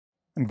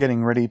I'm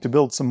getting ready to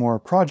build some more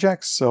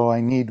projects, so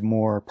I need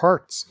more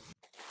parts.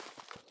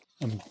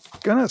 I'm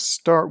gonna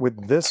start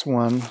with this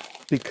one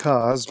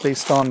because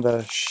based on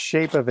the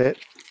shape of it,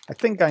 I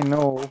think I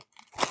know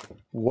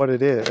what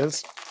it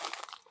is.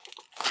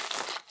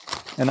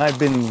 And I've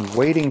been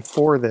waiting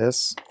for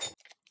this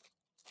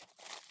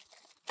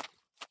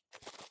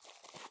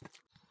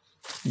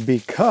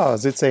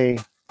because it's a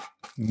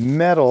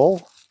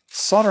metal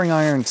soldering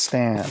iron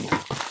stand.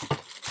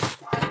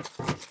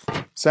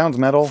 Sounds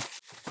metal.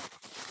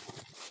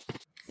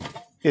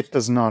 It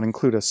does not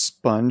include a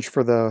sponge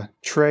for the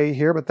tray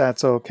here, but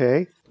that's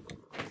okay.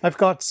 I've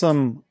got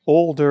some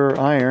older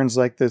irons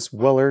like this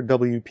Weller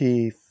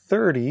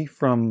WP30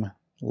 from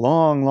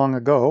long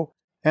ago,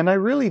 and I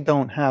really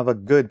don't have a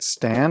good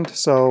stand,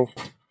 so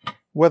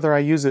whether I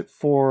use it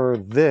for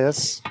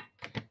this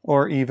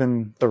or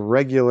even the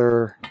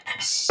regular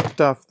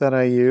stuff that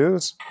I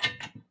use,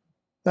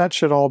 that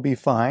should all be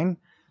fine.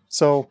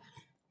 So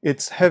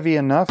it's heavy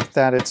enough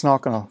that it's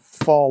not going to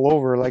fall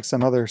over like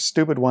some other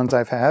stupid ones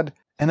I've had.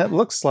 And it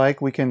looks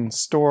like we can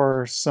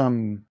store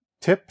some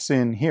tips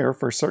in here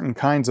for certain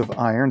kinds of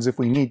irons if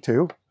we need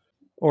to.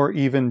 Or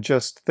even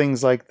just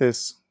things like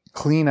this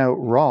clean out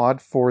rod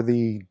for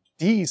the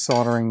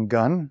desoldering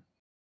gun.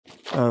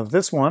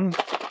 This one,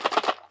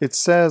 it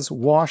says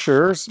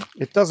washers.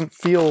 It doesn't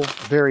feel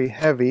very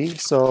heavy,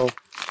 so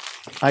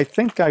I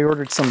think I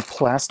ordered some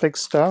plastic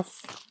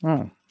stuff.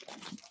 Oh,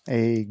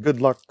 a good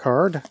luck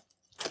card.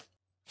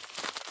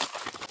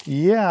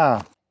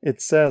 Yeah,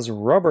 it says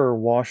rubber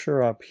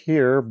washer up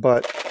here,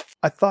 but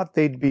I thought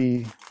they'd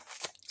be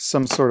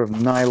some sort of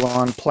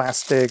nylon,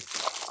 plastic.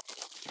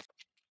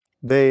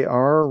 They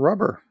are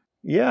rubber.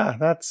 Yeah,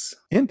 that's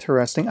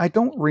interesting. I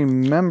don't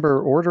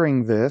remember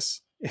ordering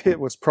this.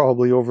 It was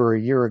probably over a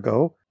year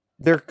ago.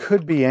 There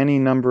could be any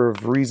number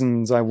of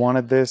reasons I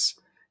wanted this,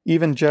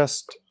 even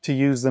just to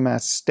use them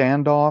as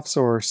standoffs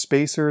or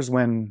spacers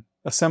when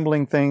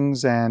assembling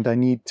things and I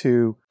need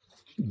to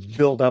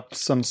build up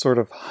some sort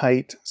of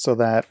height so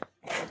that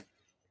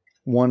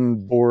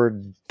one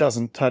board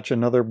doesn't touch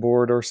another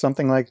board or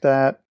something like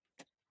that.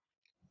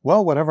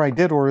 Well, whatever I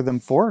did order them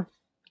for,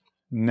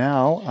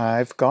 now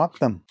I've got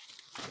them.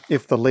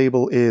 If the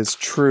label is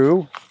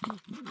true,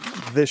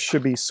 this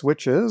should be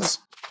switches.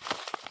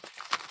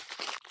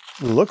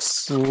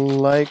 Looks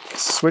like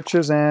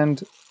switches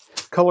and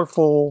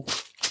colorful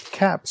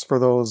caps for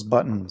those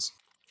buttons.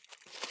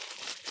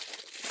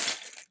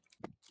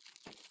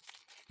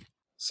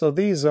 So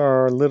these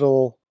are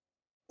little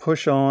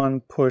push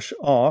on, push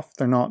off.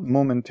 They're not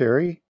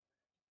momentary.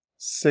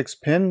 6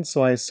 pin,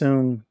 so I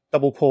assume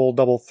double pull,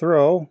 double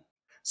throw.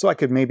 So I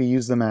could maybe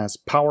use them as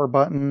power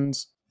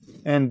buttons.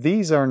 And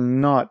these are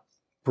not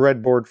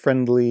breadboard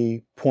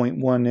friendly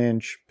 0.1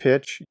 inch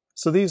pitch.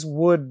 So these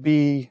would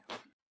be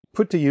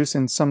put to use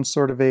in some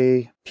sort of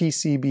a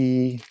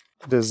PCB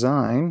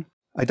design.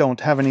 I don't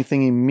have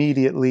anything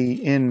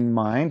immediately in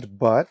mind,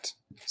 but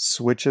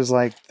switches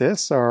like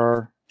this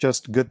are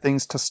just good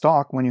things to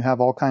stock when you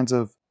have all kinds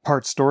of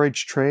part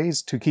storage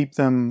trays to keep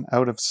them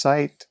out of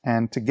sight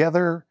and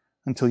together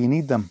until you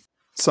need them.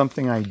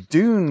 Something I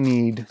do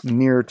need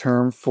near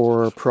term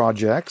for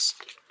projects,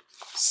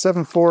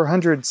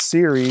 7400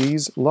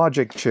 series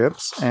logic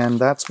chips, and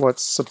that's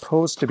what's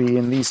supposed to be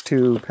in these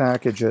two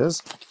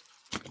packages.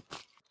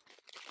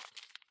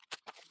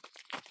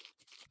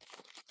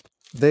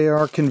 They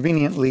are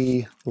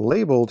conveniently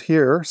labeled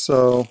here,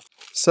 so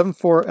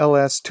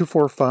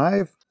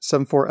 74LS245,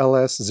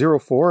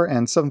 74LS04,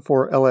 and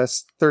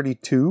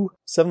 74LS32,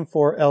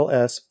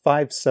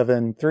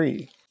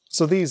 74LS573.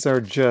 So these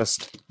are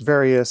just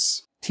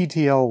various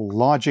TTL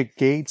logic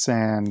gates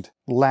and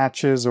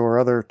latches or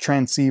other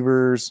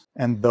transceivers,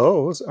 and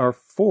those are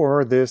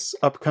for this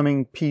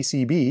upcoming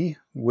PCB,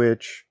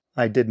 which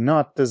I did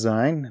not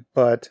design,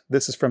 but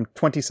this is from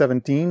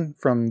 2017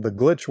 from the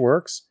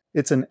Glitchworks.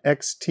 It's an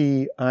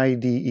XT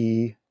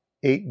IDE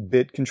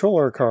 8-bit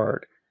controller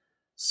card.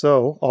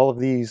 So all of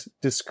these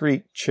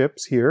discrete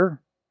chips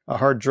here, a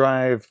hard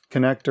drive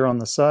connector on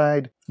the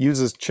side,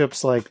 uses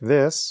chips like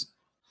this,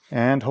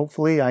 and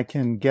hopefully I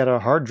can get a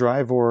hard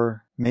drive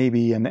or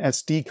maybe an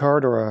SD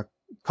card or a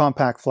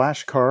compact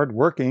flash card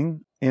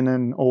working in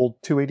an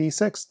old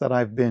 286 that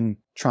I've been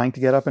trying to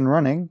get up and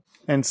running.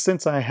 And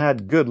since I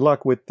had good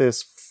luck with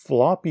this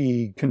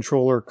floppy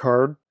controller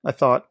card, I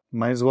thought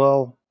might as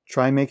well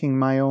try making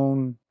my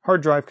own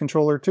hard drive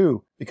controller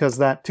too, because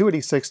that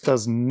 286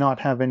 does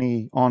not have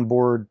any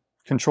onboard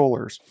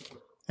controllers.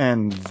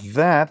 And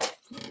that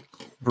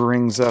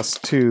brings us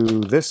to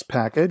this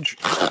package.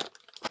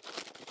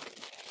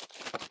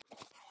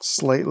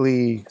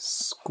 Slightly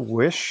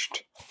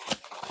squished,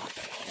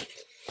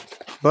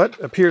 but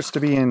appears to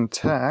be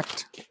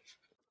intact.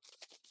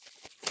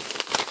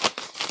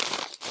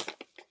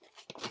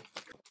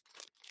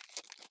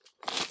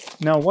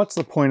 Now, what's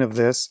the point of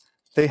this?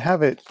 They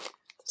have it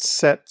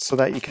set so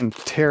that you can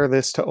tear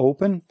this to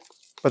open,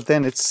 but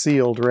then it's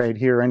sealed right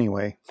here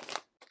anyway.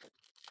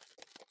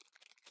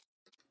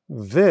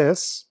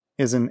 This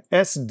is an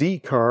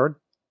SD card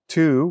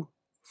to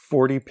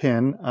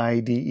 40-pin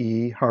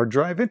IDE hard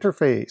drive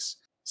interface.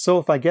 So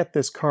if I get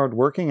this card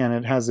working and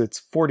it has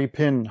its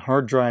 40-pin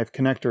hard drive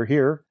connector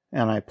here,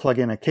 and I plug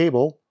in a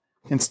cable,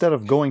 instead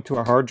of going to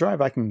a hard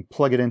drive, I can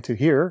plug it into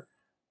here,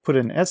 put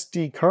an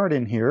SD card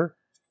in here,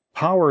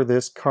 power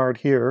this card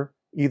here,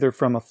 either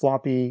from a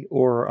floppy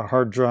or a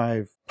hard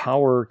drive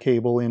power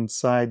cable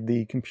inside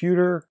the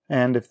computer.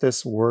 And if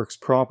this works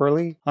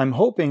properly, I'm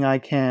hoping I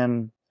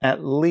can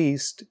at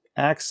least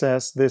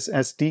access this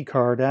SD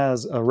card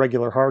as a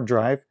regular hard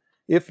drive,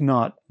 if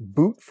not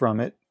boot from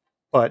it.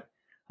 But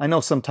I know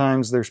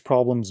sometimes there's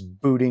problems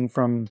booting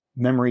from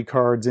memory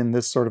cards in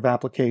this sort of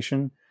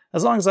application.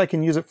 As long as I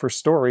can use it for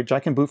storage, I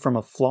can boot from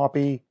a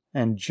floppy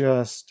and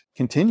just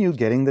continue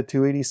getting the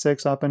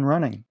 286 up and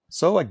running.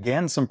 So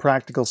again, some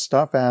practical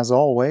stuff as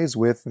always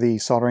with the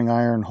soldering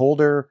iron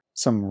holder,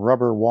 some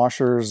rubber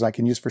washers I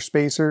can use for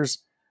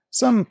spacers,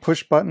 some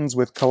push buttons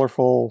with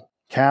colorful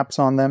caps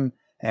on them,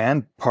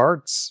 and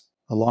parts,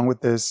 along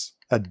with this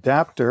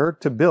adapter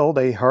to build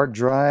a hard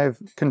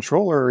drive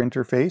controller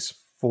interface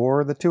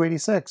for the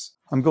 286.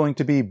 I'm going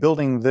to be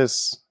building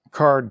this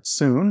card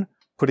soon,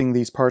 putting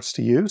these parts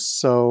to use,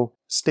 so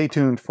stay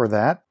tuned for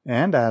that.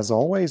 And as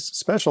always,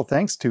 special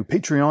thanks to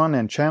Patreon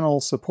and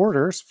channel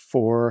supporters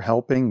for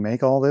helping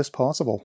make all this possible.